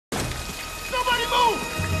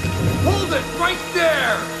it! Right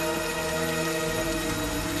there!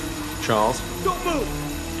 Charles? Don't move!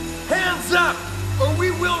 Hands up! Or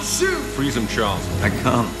we will shoot! Freeze him, Charles. I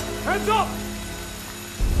can't. Hands up!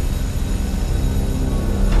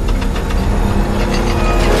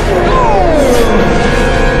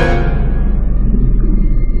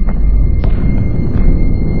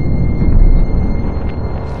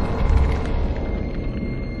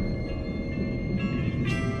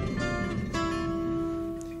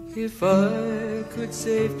 If I could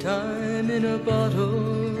save time in a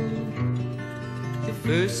bottle, the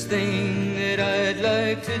first thing that I'd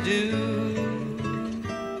like to do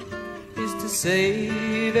is to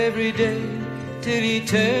save every day till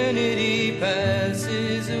eternity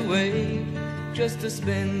passes away, just to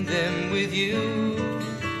spend them with you.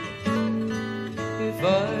 If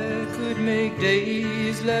I could make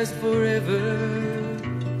days last forever,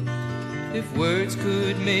 if words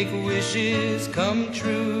could make wishes come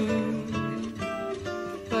true,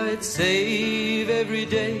 I'd save every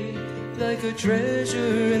day like a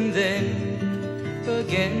treasure, and then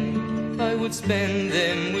again I would spend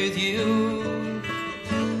them with you.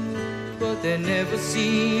 But there never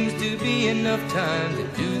seems to be enough time to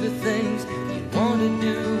do the things you want to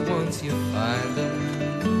do once you find them.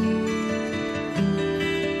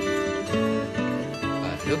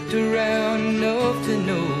 I looked around enough to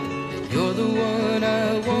know you're the one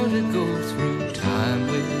I want to go through time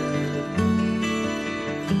with.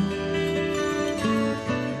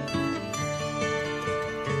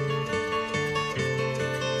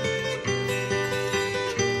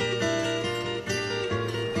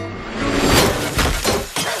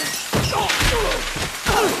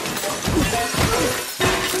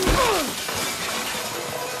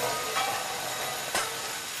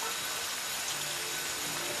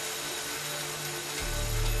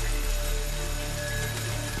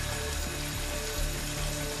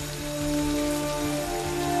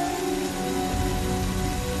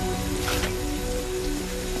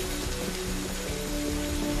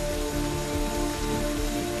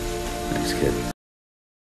 Thanks, kid.